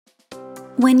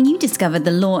When you discovered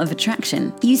the law of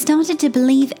attraction, you started to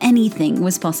believe anything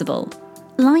was possible.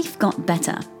 Life got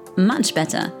better, much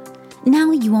better.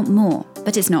 Now you want more,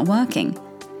 but it's not working.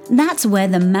 That's where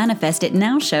the Manifest It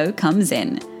Now show comes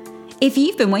in. If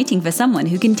you've been waiting for someone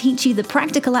who can teach you the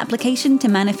practical application to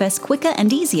manifest quicker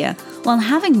and easier while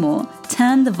having more,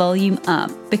 turn the volume up,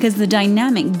 because the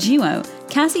dynamic duo,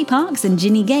 Cassie Parks and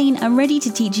Ginny Gain, are ready to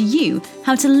teach you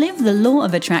how to live the law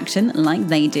of attraction like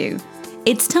they do.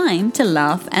 It's time to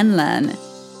laugh and learn.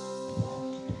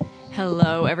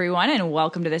 Hello, everyone, and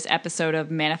welcome to this episode of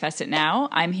Manifest It Now.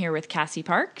 I'm here with Cassie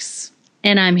Parks.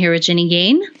 And I'm here with Ginny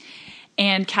Gain.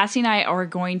 And Cassie and I are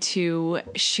going to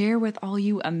share with all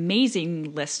you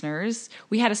amazing listeners.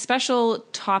 We had a special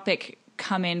topic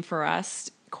come in for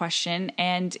us, question,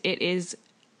 and it is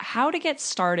how to get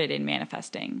started in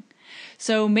manifesting.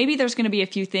 So maybe there's going to be a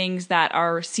few things that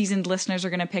our seasoned listeners are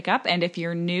going to pick up. And if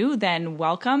you're new, then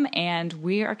welcome. And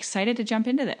we are excited to jump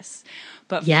into this.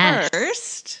 But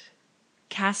first,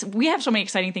 Cass, we have so many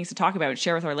exciting things to talk about and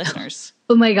share with our listeners.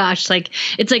 Oh my gosh,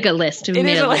 it's like a list. We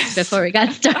made a list before we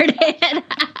got started.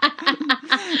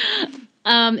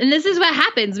 And this is what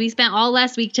happens. We spent all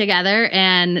last week together,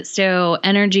 and so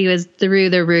energy was through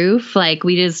the roof.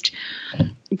 We just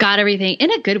got everything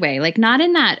in a good way. Not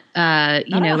in that,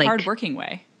 hardworking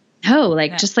way. No,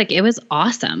 just it was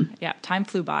awesome. Yeah, time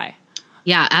flew by.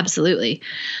 Yeah, absolutely.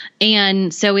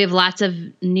 And so we have lots of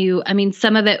new,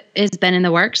 some of it has been in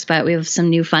the works, but we have some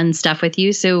new fun stuff with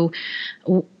you. So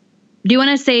do you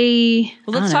want to say?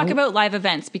 Well, let's talk about live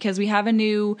events, because we have a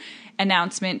new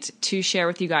announcement to share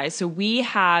with you guys. So we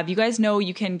have, you guys know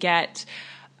you can get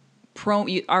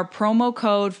our promo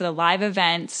code for the live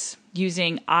events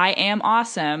using I Am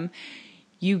Awesome.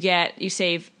 You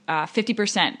save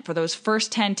 50% for those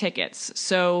first 10 tickets.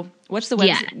 So what's the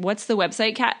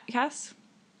website, Cass?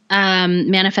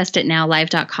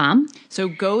 Manifestitnowlive.com. So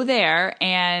go there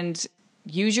and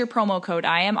use your promo code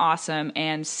I Am Awesome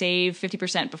and save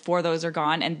 50% before those are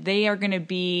gone. And they are going to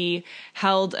be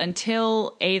held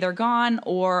until they're gone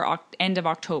or end of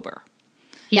October.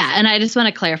 Yeah, and I just want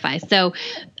to clarify. So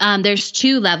there's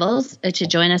two levels to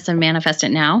join us on Manifest It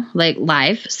Now,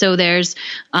 live. So there's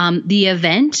the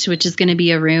event, which is going to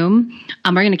be a room.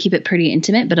 We're going to keep it pretty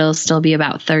intimate, but it'll still be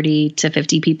about 30 to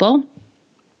 50 people.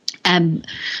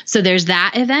 So there's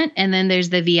that event, and then there's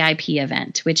the VIP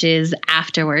event, which is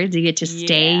afterwards. You get to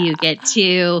stay. Yeah. You get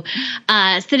to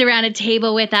sit around a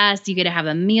table with us. You get to have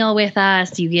a meal with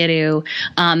us. You get to,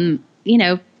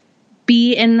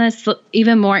 be in this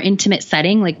even more intimate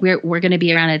setting. We're going to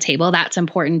be around a table. That's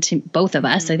important to both of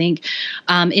us, I think,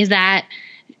 is that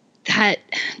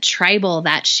tribal,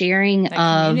 that sharing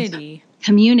of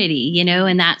community,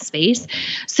 in that space.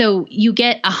 So you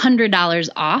get $100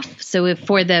 off. So if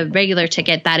for the regular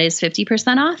ticket, that is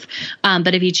 50% off.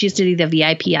 But if you choose to do the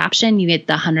VIP option, you get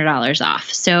the $100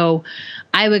 off. So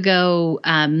I would go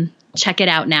check it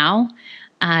out now.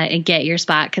 And get your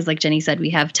spot, because like Jenny said,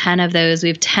 we have 10 of those. We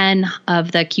have 10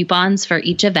 of the coupons for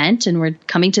each event, and we're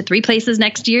coming to 3 places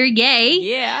next year. Yay!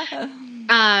 Yeah.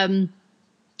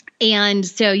 And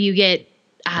so you get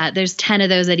there's 10 of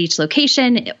those at each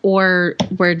location, or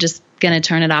we're just going to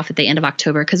turn it off at the end of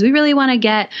October, because we really want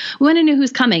to know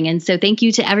who's coming. And so thank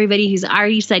you to everybody who's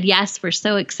already said yes. We're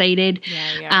so excited.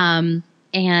 Yeah.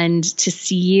 And to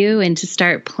see you and to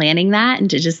start planning that and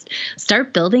to just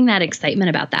start building that excitement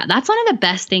about that. That's one of the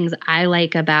best things I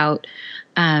like about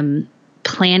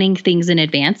planning things in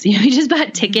advance. We just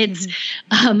bought tickets.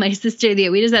 My sister,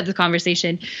 we just had this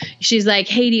conversation. She's like,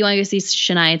 hey, do you want to go see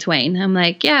Shania Twain? I'm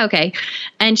like, yeah, okay.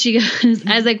 And she goes,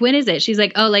 I was like, when is it? She's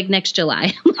like, oh, next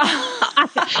July.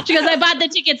 She goes, I bought the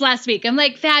tickets last week. I'm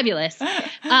like, fabulous.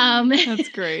 That's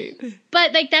great.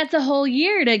 But that's a whole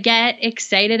year to get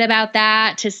excited about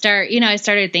that, to start, I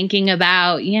started thinking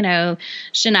about,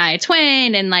 Shania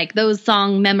Twain and those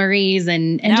song memories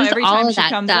and just all of that stuff. Every time she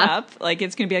comes up,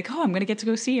 it's going to be oh, I'm going to get to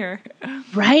go see her.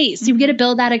 Right. So you get to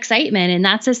build that excitement. And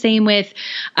that's the same with,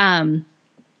 this,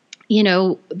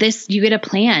 you get to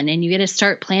plan and you get to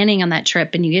start planning on that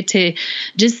trip, and you get to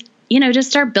just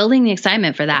start building the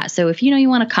excitement for that. So if you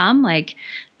want to come,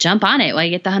 jump on it while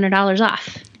you get the $100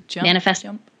 off. Jump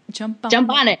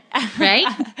on it. Right?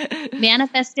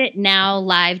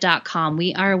 Manifestitnowlive.com.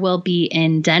 We will be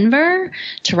in Denver,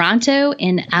 Toronto,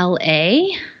 and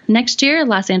LA next year,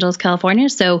 Los Angeles, California.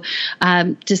 So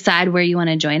decide where you want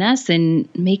to join us and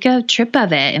make a trip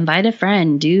of it. Invite a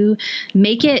friend.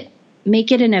 Make it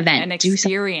an event. An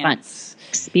experience.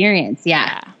 Experience.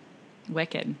 Yeah.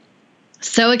 Wicked.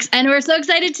 And we're so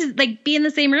excited to be in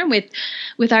the same room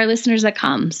with our listeners that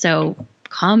come. So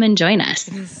come and join us.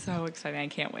 It is so exciting. I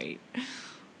can't wait.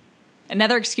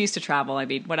 Another excuse to travel. I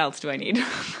mean, what else do I need?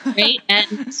 Right.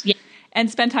 And yeah, and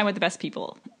spend time with the best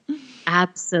people.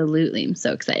 absolutely. I'm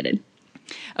so excited.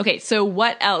 Okay, so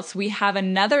what else? We have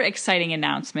another exciting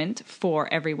announcement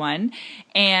for everyone.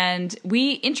 And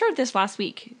we introed this last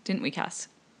week, didn't we, Cass?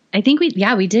 I think we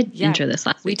did intro this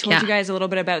last We week. told you guys a little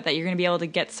bit about that. You're going to be able to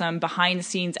get some behind the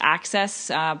scenes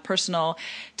access, personal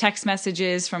text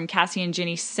messages from Cassie and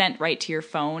Ginny sent right to your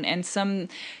phone, and some,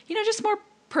 just more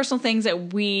personal things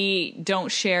that we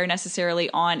don't share necessarily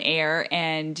on air,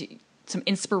 and some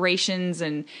inspirations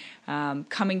and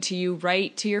coming to you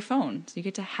right to your phone. So you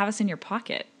get to have us in your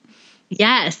pocket.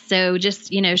 Yes. So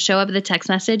just, show up with a text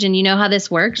message, and you know how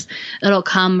this works. It'll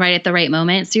come right at the right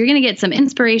moment. So you're going to get some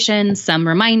inspiration, some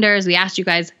reminders. We asked you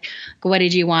guys, what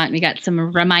did you want? We got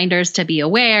some reminders to be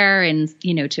aware and,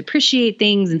 to appreciate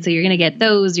things. And so you're going to get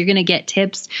those. You're going to get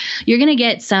tips. You're going to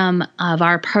get some of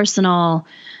our personal,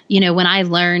 when I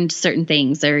learned certain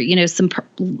things, or, some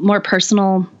more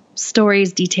personal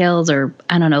stories, details, or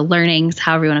I don't know, learnings,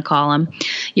 however you want to call them.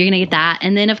 You're going to get that.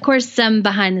 And then of course, some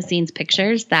behind the scenes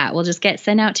pictures that will just get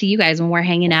sent out to you guys when we're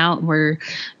hanging out, we're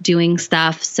doing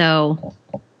stuff. So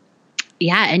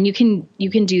yeah. And you can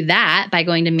do that by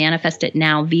going to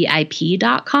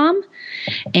manifestitnowvip.com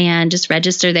and just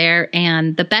register there.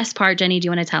 And the best part, Jenny, do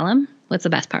you want to tell them? What's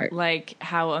the best part? Like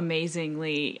how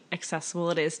amazingly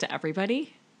accessible it is to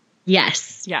everybody.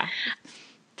 Yes. Yeah.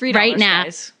 $3 right now.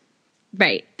 Guys.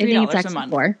 Right. I think it's actually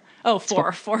 $4. Oh, $4.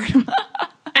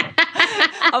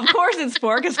 Of course it's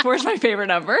 $4, because 4 is my favorite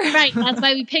number. Right. That's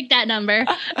why we picked that number.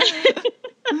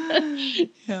 Yeah.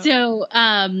 So,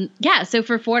 so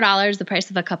for $4, the price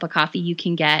of a cup of coffee, you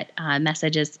can get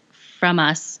messages from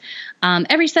us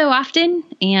every so often.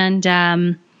 And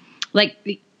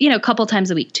a couple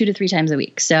times a week, 2 to 3 times a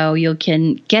week. So you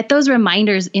can get those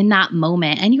reminders in that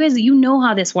moment. And you guys, know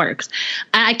how this works.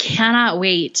 I cannot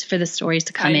wait for the stories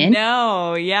to come in.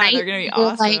 No, yeah, right? They're going to be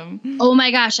awesome. Like, oh my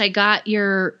gosh, I got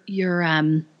your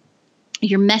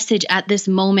message at this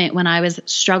moment when I was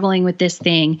struggling with this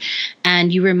thing,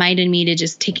 and you reminded me to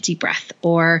just take a deep breath,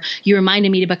 or you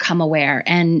reminded me to become aware,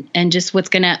 and just what's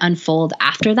going to unfold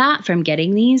after that from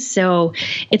getting these. So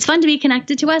it's fun to be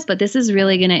connected to us, but this is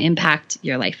really going to impact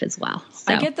your life as well.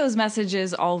 So. I get those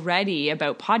messages already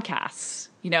about podcasts,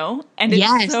 and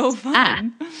it's so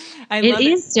fun. It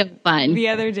is so fun. The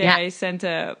other day I sent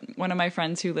one of my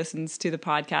friends who listens to the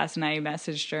podcast, and I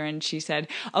messaged her, and she said,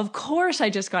 of course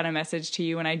I just got a message to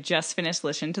you and I just finished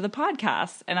listening to the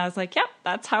podcast. And I was like, yep,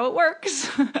 that's how it works.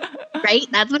 Right?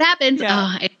 That's what happens. Yeah.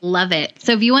 Oh, I love it.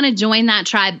 So if you want to join that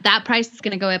tribe, that price is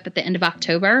going to go up at the end of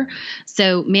October.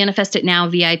 So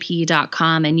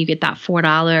manifestitnowvip.com, and you get that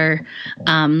 $4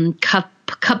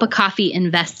 cup of coffee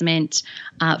investment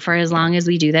for as long as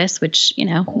we do this, which,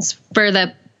 is for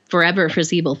the forever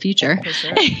foreseeable future. For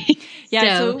sure.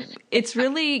 Yeah. So it's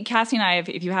really, Cassie and I,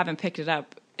 if you haven't picked it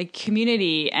up, a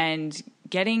community, and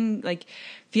getting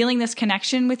feeling this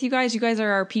connection with you guys. You guys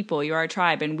are our people. You're our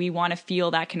tribe, and we want to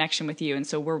feel that connection with you. And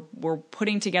so we're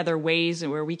putting together ways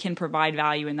where we can provide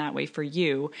value in that way for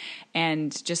you,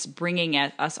 and just bringing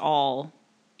us all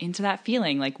into that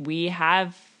feeling like we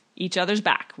have each other's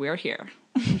back. We're here.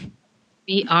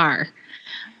 We are.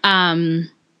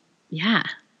 Yeah.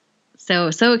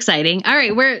 So exciting. All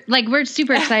right. We're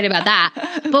super excited about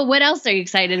that. But what else are you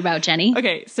excited about, Jenny?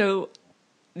 Okay. So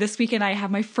this weekend I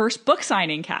have my first book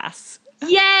signing, Cass.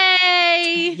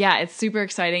 Yay! Yeah, it's super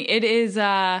exciting. It is,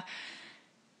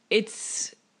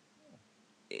 it's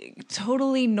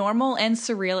totally normal and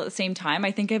surreal at the same time.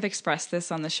 I think I've expressed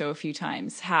this on the show a few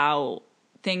times, how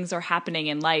things are happening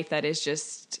in life that is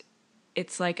just,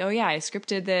 it's like, oh yeah, I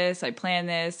scripted this, I planned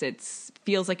this, it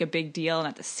feels like a big deal, and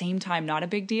at the same time not a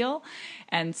big deal.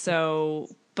 And so,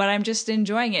 but I'm just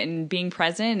enjoying it and being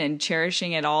present and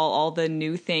cherishing it all the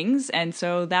new things. And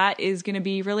so that is going to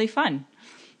be really fun.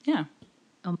 Yeah.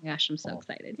 Oh my gosh, I'm so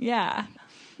excited. Yeah.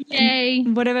 Yay.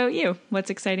 And what about you?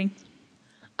 What's exciting?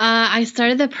 I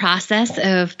started the process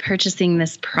of purchasing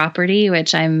this property,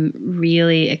 which I'm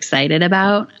really excited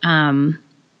about.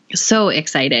 So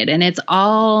excited. And it's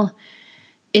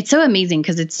so amazing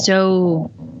because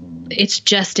it's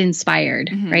just inspired,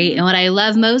 right? And what I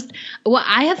love most, what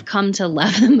I have come to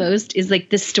love the most is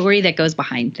the story that goes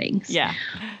behind things. Yeah.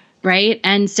 Right.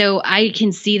 And so I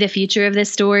can see the future of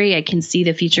this story. I can see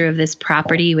the future of this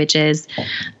property, which is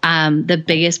the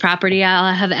biggest property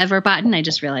I'll have ever bought. And I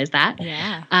just realized that.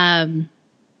 Yeah.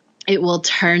 It will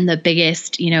turn the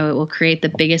biggest, it will create the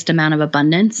biggest amount of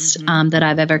abundance that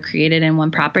I've ever created in one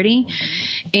property.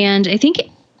 And I think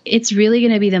it's really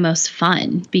going to be the most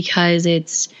fun because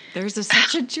there's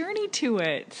such a journey to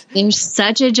it. There's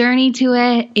such a journey to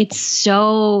it.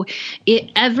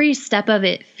 Every step of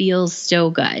it feels so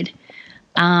good.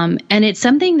 And it's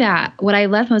something that what I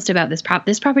love most about this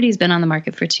property has been on the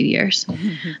market for 2 years.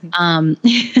 And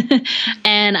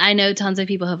I know tons of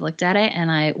people have looked at it,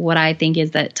 and what I think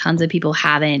is that tons of people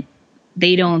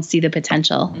they don't see the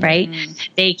potential, right?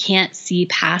 They can't see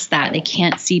past that. They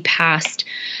can't see past,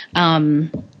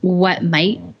 there's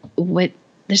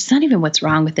not even what's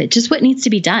wrong with it, just what needs to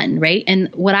be done. Right.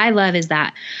 And what I love is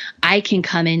that I can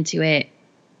come into it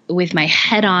with my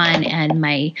head on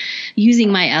and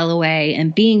using my LOA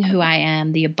and being who I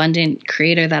am, the abundant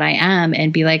creator that I am,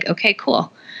 and be like, okay,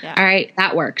 cool. Yeah. All right.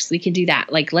 That works. We can do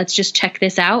that. Like, let's just check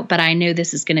this out, but I know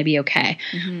this is going to be okay.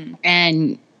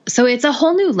 And so it's a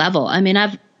whole new level. I mean,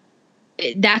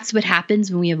 that's what happens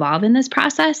when we evolve in this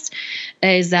process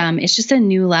is, it's just a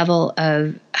new level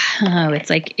of, it's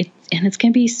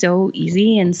going to be so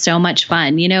easy and so much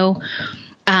fun,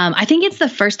 I think it's the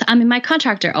first, my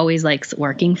contractor always likes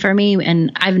working for me,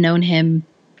 and I've known him,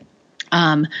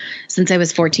 since I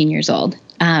was 14 years old.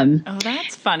 Oh,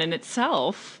 that's fun in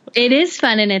itself. It is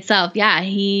fun in itself. Yeah.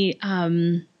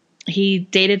 He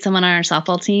dated someone on our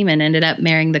softball team and ended up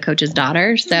marrying the coach's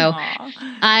daughter. So aww.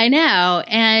 I know.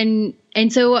 And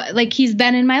so like, he's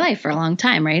been in my life for a long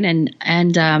time. Right.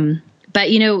 But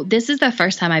this is the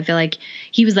first time I feel like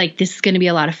he was like, this is going to be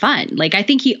a lot of fun. Like, I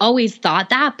think he always thought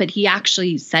that, but he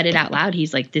actually said it out loud.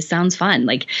 He's like, this sounds fun.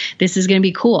 Like, this is going to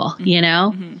be cool,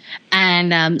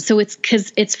 And, so it's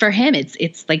 'cause it's for him,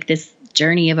 it's like this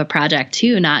journey of a project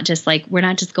too, not just like, we're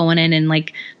not just going in and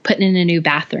like putting in a new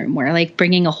bathroom. We're like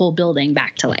bringing a whole building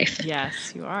back to life.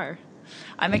 Yes, you are.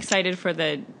 I'm excited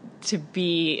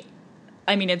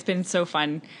it's been so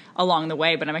fun along the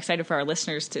way, but I'm excited for our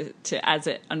listeners to as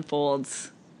it unfolds,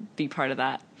 be part of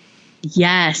that.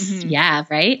 Yes. Yeah.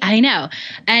 Right. I know.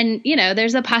 And,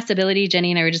 there's a possibility,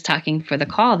 Jenny and I were just talking for the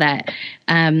call that,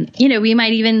 we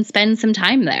might even spend some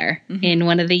time there in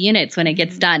one of the units when it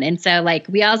gets done. And so like,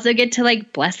 we also get to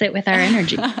like bless it with our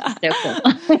energy. So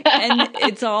cool. And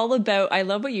it's all about, I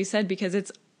love what you said, because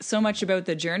it's so much about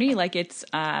the journey. Like it's,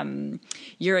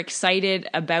 you're excited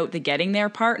about the getting there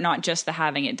part, not just the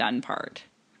having it done part.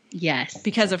 Yes.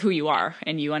 Because of who you are,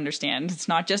 and you understand it's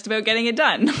not just about getting it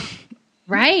done.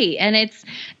 Right. And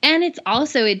it's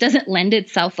also, it doesn't lend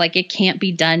itself, like it can't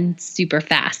be done super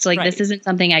fast. Like This isn't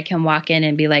something I can walk in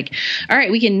and be like, all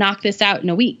right, we can knock this out in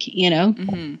a week,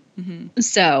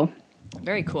 So.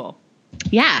 Very cool.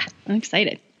 Yeah. I'm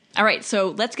excited. All right. So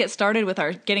let's get started with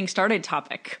our getting started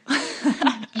topic.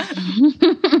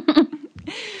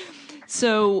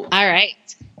 So. All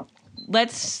right.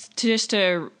 Let's just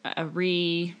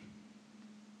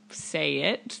say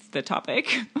it, the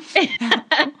topic.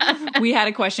 We had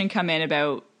a question come in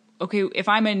about, okay, if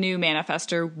I'm a new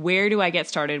manifester, where do I get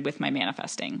started with my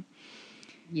manifesting?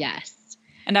 Yes.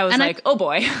 And I was oh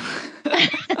boy.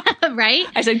 Right?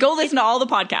 I said, go listen to all the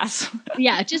podcasts.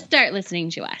 Yeah, just start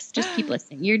listening to us. Just keep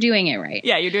listening. You're doing it right.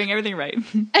 Yeah, you're doing everything right.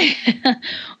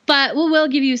 But we'll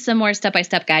give you some more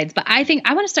step-by-step guides. But I think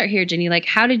I want to start here, Jenny. Like,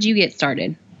 how did you get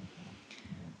started?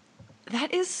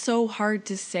 That is so hard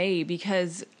to say,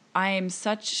 because I am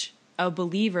such a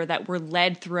believer that we're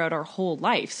led throughout our whole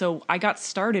life. So I got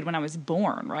started when I was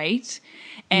born, right?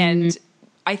 And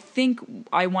I think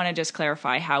I want to just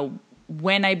clarify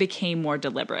when I became more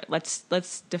deliberate.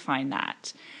 Let's define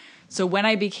that. So when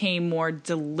I became more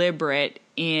deliberate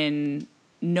in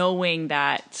knowing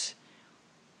that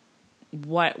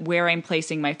where I'm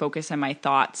placing my focus and my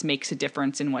thoughts makes a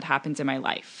difference in what happens in my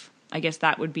life. I guess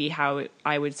that would be how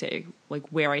I would say, like,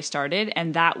 where I started.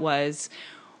 And that was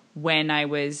when I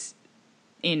was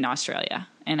in Australia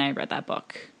and I read that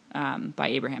book by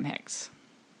Abraham Hicks.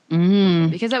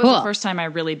 Because that was the first time I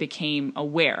really became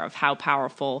aware of how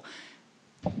powerful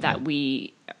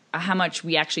how much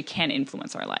we actually can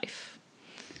influence our life.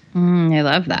 I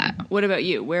love that. What about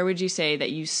you? Where would you say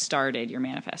that you started your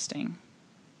manifesting?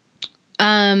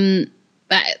 I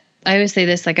always say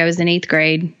this, like I was in 8th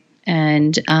grade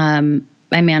and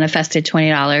I manifested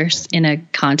 $20 in a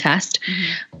contest.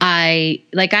 I've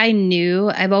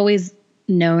always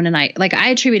known, and I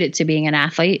attribute it to being an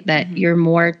athlete, that you're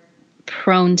more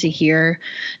prone to hear.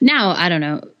 Now, I don't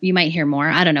know, you might hear more.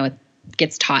 I don't know what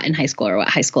gets taught in high school or what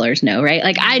high schoolers know, right?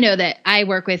 Like, I know that I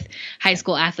work with high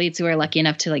school athletes who are lucky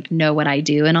enough to like know what I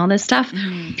do and all this stuff. But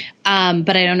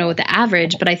I don't know what the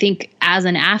average, but I think as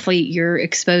an athlete, you're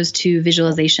exposed to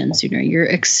visualization sooner. You're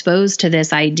exposed to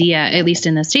this idea, at least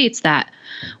in the States, that,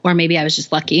 or maybe I was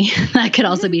just lucky. That could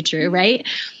also be true, right?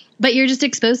 but you're just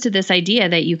exposed to this idea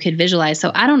that you could visualize.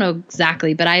 So I don't know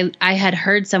exactly, but I had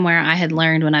heard somewhere, I had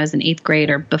learned when I was in 8th grade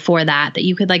or before that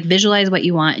you could like visualize what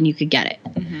you want and you could get it.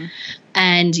 Mm-hmm.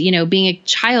 And, you know, being a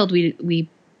child, we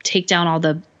take down all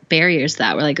the barriers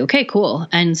that we're like, okay, cool.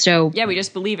 And so, yeah, we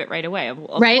just believe it right away. Of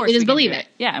right. We just believe it.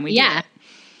 Yeah. And we do it.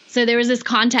 So there was this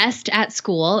contest at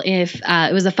school. If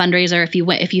it was a fundraiser,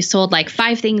 if you sold like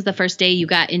 5 things the first day, you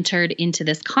got entered into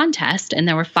this contest, and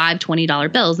there were 5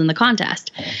 $20 bills in the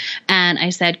contest. And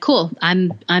I said, cool,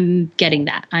 I'm getting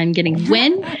that. I'm getting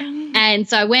win. And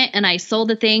so I went and I sold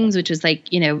the things, which was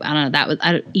like, you know, I don't know, that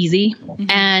was easy. Mm-hmm.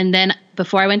 And then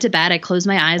before I went to bed, I closed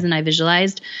my eyes and I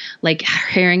visualized like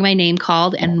hearing my name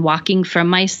called and walking from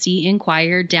my seat in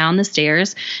choir down the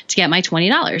stairs to get my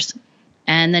 $20.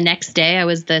 And the next day I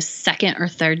was the 2nd or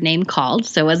 3rd name called.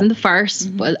 So it wasn't the first,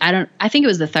 mm-hmm. but I think it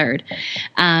was the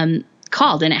 3rd,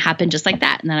 called, and it happened just like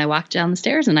that. And then I walked down the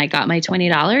stairs and I got my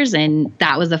 $20. And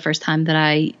that was the first time that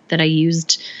I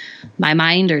used my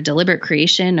mind or deliberate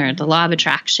creation or the law of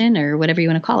attraction or whatever you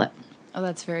want to call it. Oh,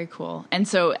 that's very cool. And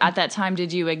so at that time,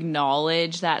 did you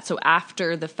acknowledge that? So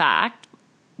after the fact,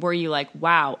 were you like,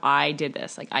 wow, I did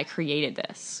this. Like I created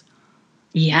this.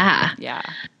 Yeah. Yeah.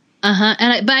 Uh-huh.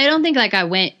 But I don't think like I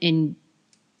went in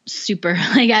super,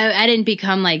 like I didn't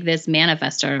become like this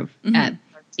manifester mm-hmm. at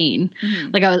 13.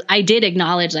 Mm-hmm. Like I did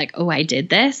acknowledge like, oh, I did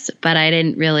this, but I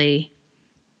didn't really,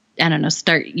 I don't know,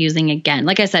 start using again.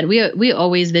 Like I said, we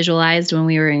always visualized when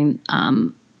we were in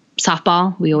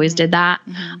softball. We always did that.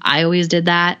 Mm-hmm. I always did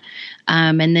that.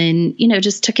 And then, you know,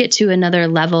 just took it to another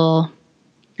level,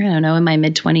 I don't know, in my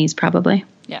mid-20s probably.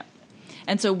 Yeah.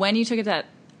 And so when you took it to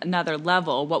another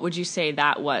level, what would you say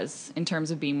that was in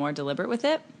terms of being more deliberate with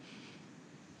it?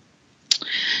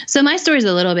 So my story is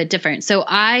a little bit different. So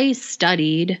I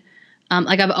studied,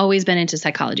 like I've always been into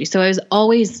psychology. So I was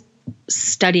always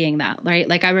studying that, right?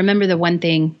 Like I remember the one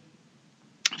thing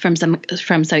from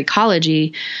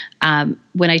psychology,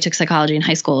 when I took psychology in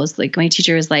high school, was like, my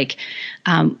teacher was like,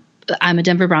 I'm a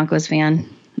Denver Broncos fan.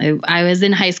 I was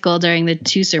in high school during the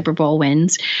 2 Super Bowl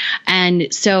wins.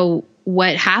 And so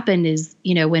what happened is,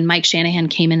 you know, when Mike Shanahan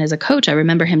came in as a coach, I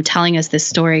remember him telling us this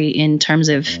story in terms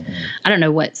of, I don't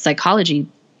know what psychology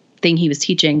thing he was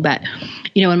teaching, but,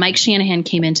 you know, when Mike Shanahan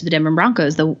came into the Denver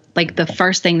Broncos, the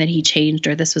first thing that he changed,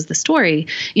 or this was the story,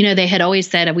 you know, they had always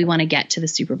said, we want to get to the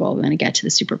Super Bowl. We want to get to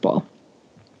the Super Bowl.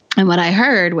 And what I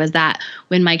heard was that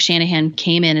when Mike Shanahan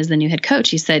came in as the new head coach,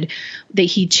 he said that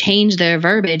he changed their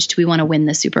verbiage to, we want to win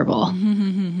the Super Bowl.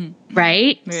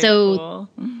 Right? Very so cool.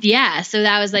 Yeah. So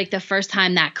that was like the first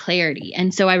time, that clarity.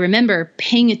 And so I remember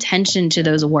paying attention to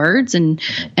those words and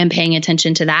paying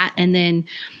attention to that. And then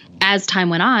as time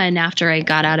went on, after I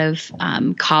got out of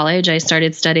college, I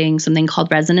started studying something called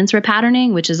resonance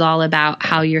repatterning, which is all about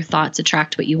how your thoughts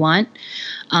attract what you want.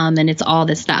 And it's all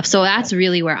this stuff. So that's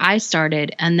really where I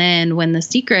started. And then when The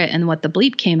Secret and What the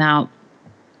Bleep came out,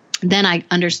 then I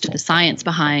understood the science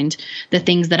behind the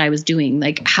things that I was doing,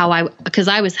 like because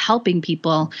I was helping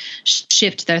people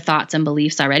shift their thoughts and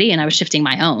beliefs already, and I was shifting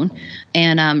my own,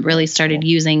 and really started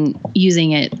using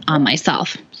it on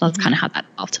myself. So that's kind of how that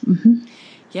felt. Mm-hmm.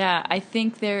 Yeah, I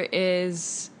think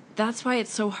that's why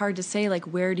it's so hard to say, like,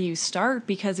 where do you start?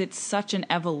 Because it's such an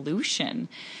evolution.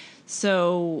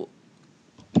 So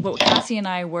what Cassie and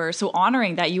I were so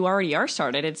honoring that you already are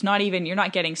started. It's not even, you're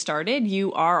not getting started.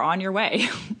 You are on your way.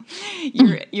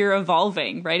 You're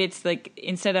evolving, right? It's like,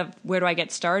 instead of where do I get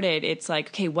started? It's like,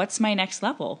 okay, what's my next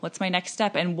level? What's my next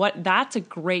step? And that's a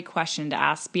great question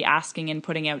to be asking and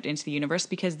putting out into the universe,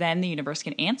 because then the universe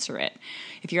can answer it.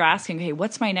 If you're asking, okay,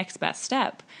 what's my next best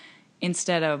step?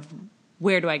 Instead of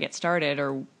where do I get started,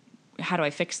 or how do I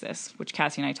fix this? Which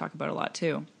Cassie and I talk about a lot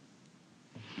too.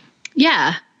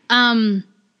 Yeah.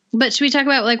 But should we talk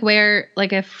about like where,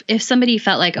 like if somebody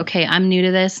felt like, okay, I'm new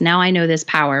to this, now I know this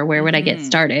power, where would I get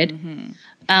started?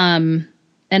 Mm-hmm.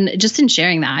 And just in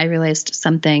sharing that, I realized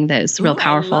something that's real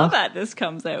powerful. I love that this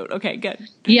comes out. Okay, good.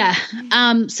 Yeah.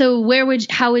 So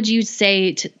how would you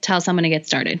say to tell someone to get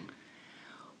started?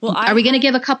 Well, are we going to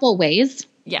give a couple ways?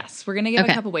 Yes, we're going to give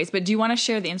a couple ways, but do you want to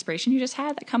share the inspiration you just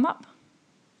had that come up?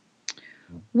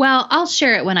 Well, I'll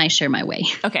share it when I share my way.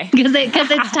 Okay. Because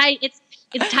it's tied.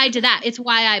 It's tied to that. It's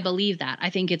why I believe that. I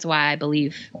think it's why I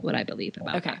believe what I believe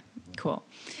about Okay, cool.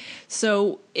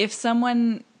 So if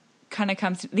someone kind of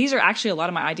comes, these are actually a lot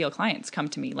of my ideal clients come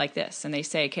to me like this, and they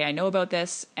say, okay, I know about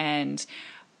this and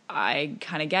I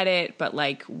kind of get it, but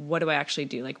like, what do I actually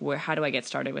do? Like, how do I get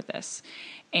started with this?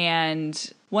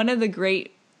 And one of the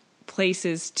great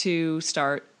places to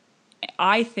start,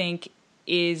 I think,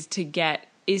 is to get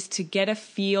a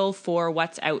feel for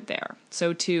what's out there.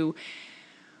 So to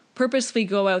purposefully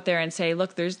go out there and say,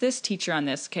 look, there's this teacher on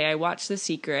this. Okay, I watched The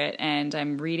Secret, and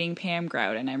I'm reading Pam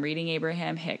Grout, and I'm reading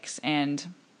Abraham Hicks, and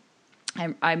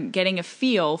I'm getting a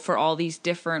feel for all these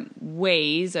different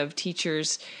ways of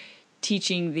teachers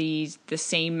teaching the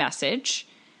same message.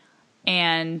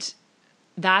 And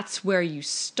that's where you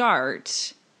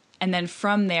start. And then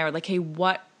from there, like, hey,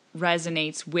 what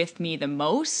resonates with me the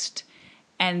most?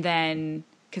 And then,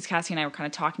 because Cassie and I were kind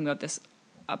of talking about this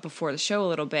before the show a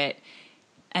little bit,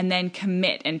 and then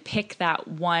commit and pick that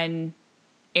one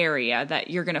area that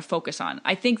you're going to focus on.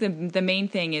 I think the main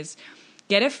thing is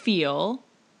get a feel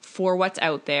for what's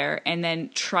out there, and then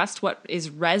trust what is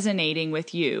resonating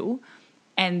with you.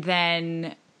 And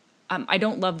then I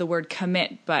don't love the word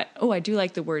commit, but I do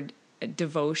like the word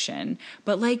devotion.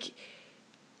 But like,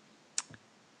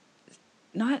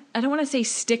 I don't want to say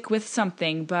stick with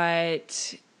something,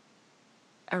 but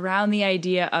around the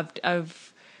idea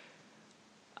of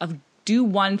do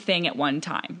one thing at one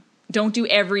time. Don't do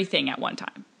everything at one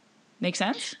time. Make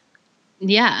sense?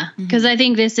 Yeah, because I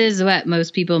think this is what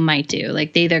most people might do.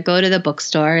 Like, they either go to the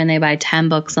bookstore and they buy 10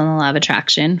 books on the law of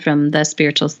attraction from the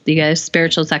spiritual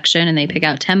section, and they pick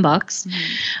out 10 books,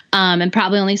 and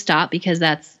probably only stop because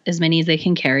that's as many as they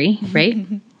can carry, right?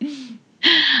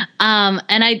 And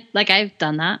I've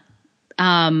done that,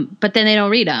 but then they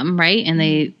don't read them, right? And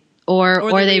they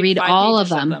or they read all of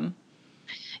them.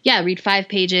 Yeah, read 5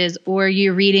 pages, or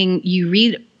you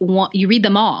read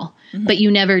them all. But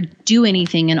you never do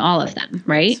anything in all of them,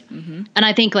 right? Mm-hmm. And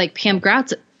I think like Pam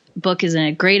Grout's book is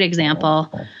a great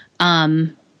example,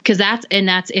 because that's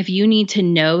if you need to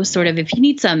know sort of, if you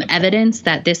need some evidence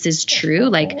that this is true,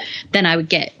 like, then I would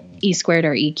get E squared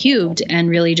or E cubed and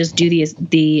really just do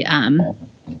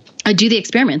I'd do the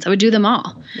experiments. I would do them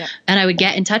all, and I would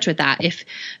get in touch with that.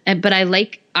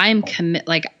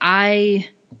 I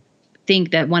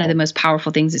think that one of the most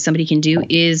powerful things that somebody can do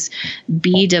is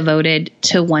be devoted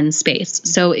to one space.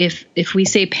 So if we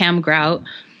say Pam Grout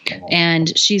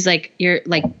and she's like, your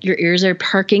ears are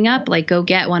perking up, like, go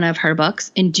get one of her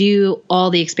books and do all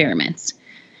the experiments.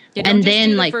 Yeah, and then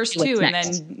do the first 2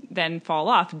 and then fall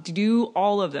off. Do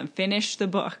all of them. Finish the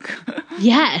book.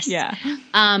 Yes. Yeah.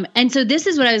 And so this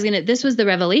is what this was the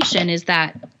revelation, is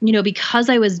that, because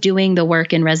I was doing the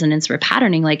work in resonance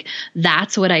repatterning, like,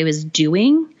 that's what I was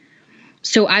doing.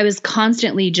 So I was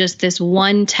constantly just this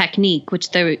one technique,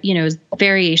 which there, is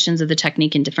variations of the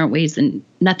technique in different ways, and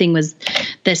nothing was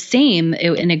the same,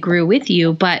 and it grew with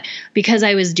you. But because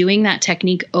I was doing that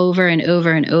technique over and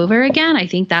over and over again, I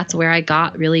think that's where I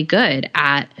got really good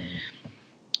at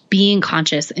being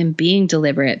conscious and being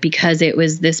deliberate, because it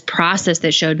was this process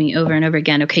that showed me over and over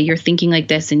again, okay, you're thinking like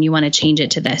this and you want to change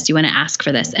it to this, you want to ask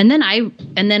for this. And then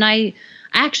I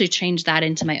actually changed that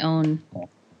into my own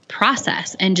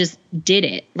process and just did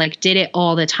it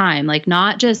all the time. Like,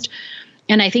 not just,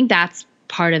 and I think that's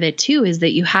part of it too, is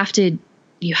that you have to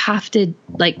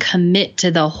like commit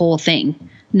to the whole thing,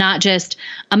 not just,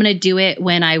 I'm going to do it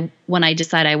when I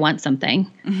decide I want something.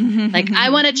 Like, I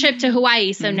want a trip to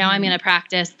Hawaii, so now I'm going to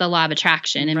practice the law of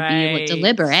attraction and be able to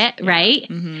deliberate, right?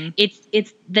 Mm-hmm.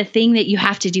 It's the thing that you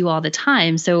have to do all the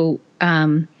time. So,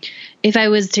 if I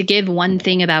was to give one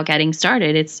thing about getting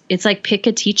started, it's like, pick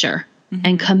a teacher. Mm-hmm.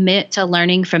 And commit to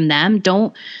learning from them.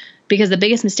 Because the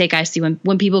biggest mistake I see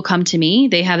when people come to me,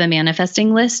 they have a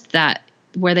manifesting list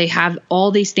where they have all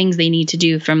these things they need to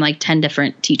do from like 10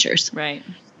 different teachers. Right.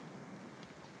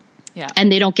 Yeah.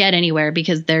 And they don't get anywhere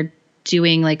because they're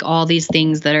doing like all these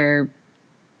things that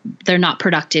they're not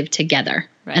productive together.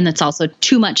 Right. And that's also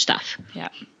too much stuff. Yeah.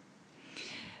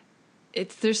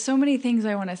 There's so many things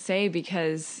I want to say,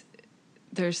 because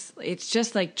it's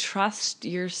just like, trust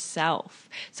yourself.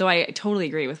 So I totally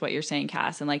agree with what you're saying,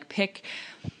 Cass, and like, pick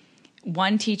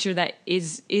one teacher that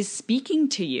is speaking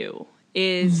to you.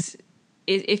 If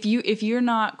you're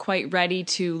not quite ready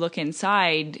to look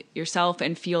inside yourself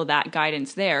and feel that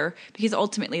guidance there, because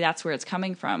ultimately that's where it's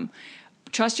coming from,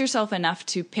 trust yourself enough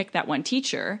to pick that one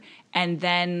teacher, and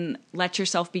then let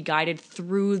yourself be guided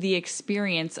through the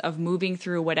experience of moving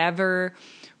through whatever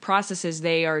processes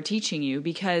they are teaching you.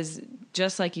 Because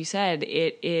just like you said,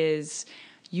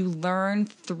 you learn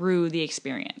through the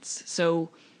experience. So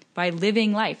by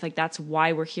living life, like, that's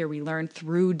why we're here. We learn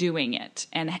through doing it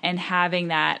and having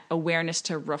that awareness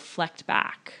to reflect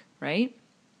back, right?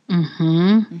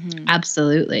 Mm-hmm. Mm-hmm.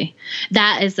 Absolutely.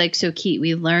 That is like so key.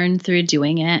 We learn through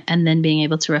doing it and then being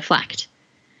able to reflect.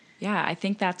 Yeah, I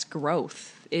think that's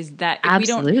growth. Is that if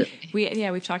absolutely.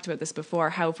 we've talked about this before,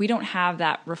 how if we don't have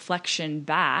that reflection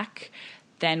back,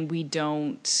 then we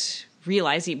don't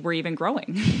realize we're even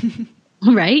growing.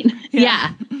 Right?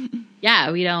 Yeah.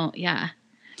 Yeah, we don't. Yeah.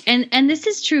 And this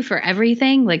is true for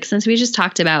everything. Like, since we just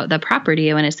talked about the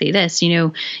property, I want to say this,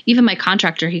 even my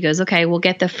contractor, he goes, okay, we'll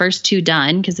get the first 2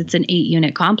 done because it's an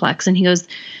 8-unit complex. And he goes,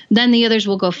 then the others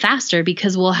will go faster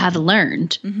because we'll have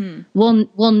learned. Mm-hmm.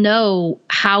 We'll know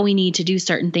how we need to do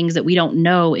certain things that we don't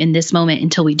know in this moment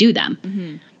until we do them.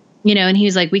 Mm-hmm. And he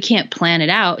was like, we can't plan it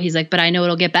out. He's like, but I know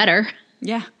it'll get better.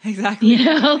 Yeah, exactly.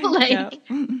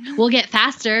 We'll get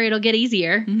faster. It'll get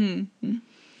easier. Mm-hmm.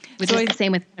 Which is the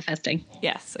same with manifesting.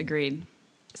 Yes, agreed.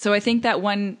 So I think that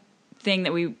one thing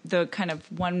that the kind of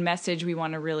one message we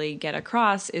want to really get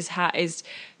across is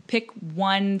pick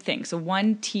one thing. So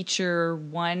one teacher,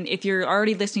 if you're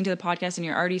already listening to the podcast and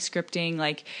you're already scripting,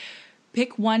 like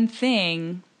pick one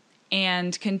thing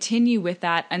and continue with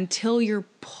that until you're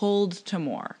pulled to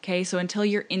more. Okay. So until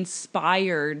you're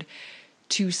inspired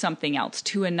to something else,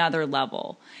 to another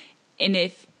level. And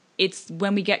if it's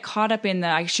when we get caught up in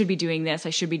I should be doing this, I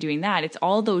should be doing that. It's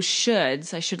all those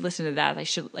shoulds. I should listen to that. I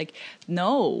should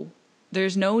no,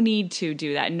 there's no need to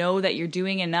do that. Know that you're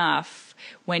doing enough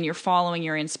when you're following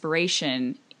your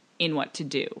inspiration in what to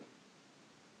do.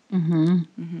 Mm-hmm.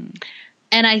 Mm-hmm.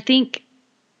 And I think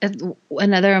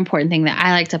another important thing that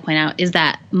I like to point out is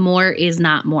that more is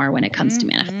not more when it comes to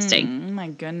manifesting. Oh my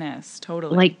goodness.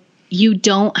 Totally. Like, you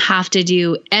don't have to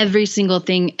do every single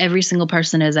thing every single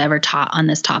person has ever taught on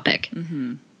this topic.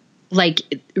 Mm-hmm. Like,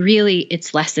 really,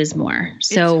 it's less is more.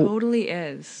 So it totally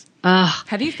is.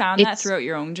 Have you found that throughout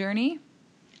your own journey?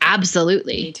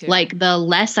 Absolutely. Me too. Like, the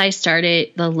less I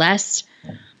started, the less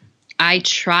I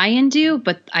try and do,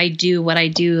 but I do what I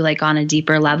do, like, on a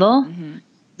deeper level. Mm-hmm.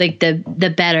 Like,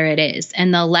 the better it is.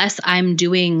 And the less I'm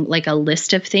doing like a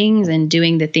list of things and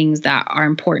doing the things that are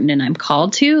important and I'm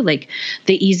called to, like,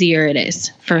 the easier it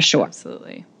is, for sure.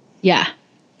 Absolutely. Yeah.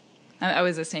 I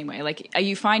was the same way. Like,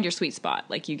 you find your sweet spot.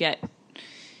 Like, you get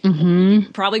mm-hmm.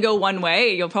 probably go one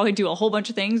way. You'll probably do a whole bunch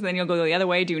of things. Then you'll go the other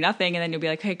way, do nothing. And then you'll be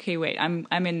like, hey, okay, wait, I'm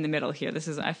in the middle here.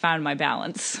 I found my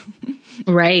balance.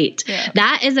 Right. Yeah.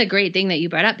 That is a great thing that you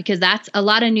brought up, because that's a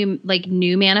lot of new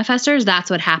manifestors. That's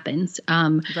what happens.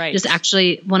 Right. Just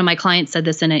actually, one of my clients said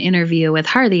this in an interview with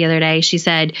her the other day. She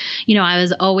said,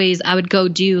 I would go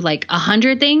do like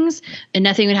 100 things and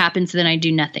nothing would happen. So then I'd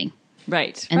do nothing.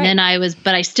 Right. And then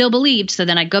but I still believed. So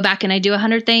then I'd go back and I'd do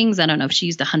 100 things. I don't know if she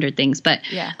used 100 things, but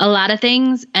a lot of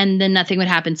things. And then nothing would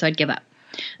happen. So I'd give up.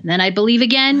 And then I believe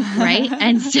again, right?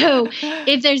 And so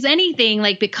if there's anything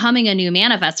like becoming a new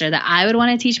manifestor that I would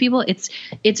want to teach people,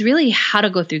 it's really how to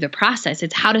go through the process.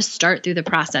 It's how to start through the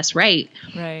process, right?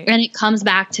 Right. And it comes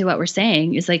back to what we're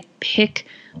saying is like, pick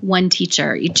one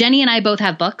teacher. Jenny and I both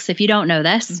have books. If you don't know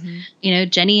this, mm-hmm.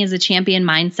 Jenny is a Champion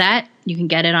Mindset. You can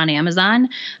get it on Amazon.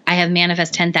 I have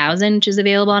Manifest 10,000, which is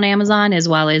available on Amazon, as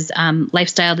well as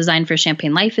Lifestyle Design for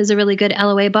Champagne Life is a really good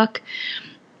LOA book.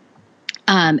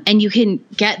 And you can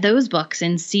get those books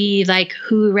and see like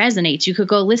who resonates. You could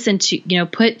go listen to,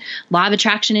 put Law of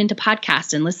Attraction into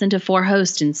podcast and listen to 4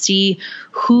 hosts and see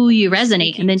who you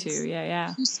resonate, and then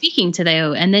who's speaking to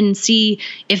them, and then see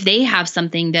if they have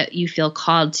something that you feel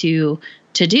called to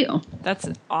do. That's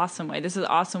an awesome way. This is an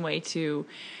awesome way to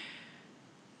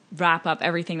wrap up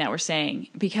everything that we're saying,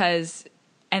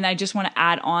 and I just want to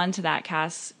add on to that,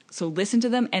 Cass. So listen to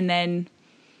them and then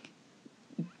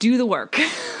do the work.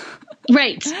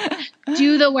 Right.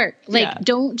 Do the work. Like,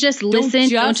 don't just listen.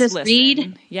 Don't just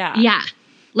read. Yeah. Yeah.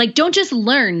 Like, don't just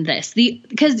learn this.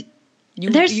 Because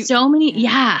there's so many.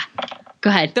 Yeah.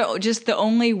 Go ahead. The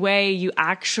only way you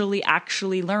actually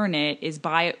learn it is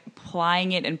by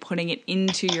applying it and putting it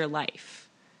into your life.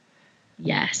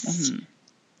 Yes. Mm-hmm.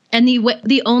 And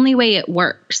the only way it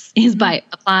works is mm-hmm. by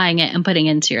applying it and putting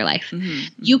it into your life.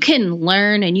 Mm-hmm. You can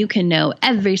learn and you can know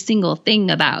every single thing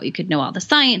you could know all the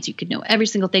science, you could know every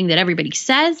single thing that everybody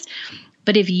says,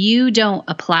 but if you don't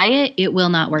apply it, it will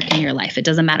not work in your life. It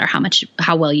doesn't matter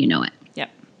how well you know it.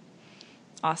 Yep.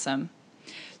 Awesome.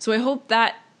 So I hope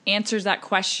that answers that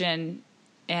question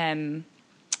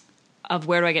of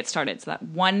where do I get started? So that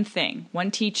one thing,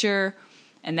 one teacher,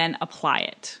 and then apply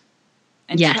it.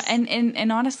 And yes. And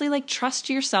honestly, like, trust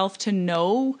yourself to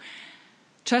know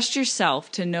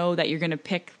that you're going to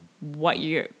pick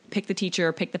the teacher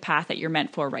or pick the path that you're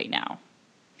meant for right now.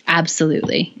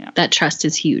 Absolutely. Yeah. That trust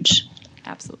is huge.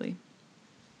 Absolutely.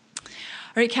 All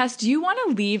right, Cass, do you want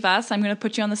to leave us? I'm going to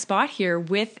put you on the spot here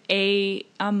with a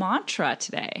mantra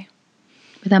today.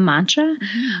 With a mantra?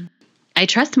 Mm-hmm. I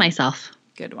trust myself.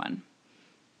 Good one.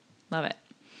 Love it.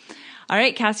 All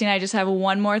right, Cassie and I just have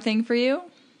one more thing for you.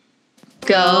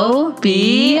 Go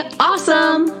be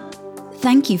awesome.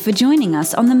 Thank you for joining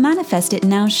us on the Manifest It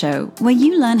Now show, where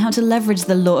you learn how to leverage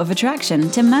the law of attraction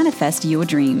to manifest your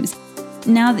dreams.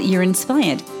 Now that you're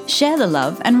inspired, share the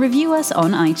love, and review us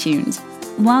on iTunes.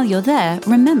 While you're there,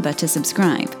 remember to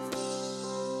subscribe.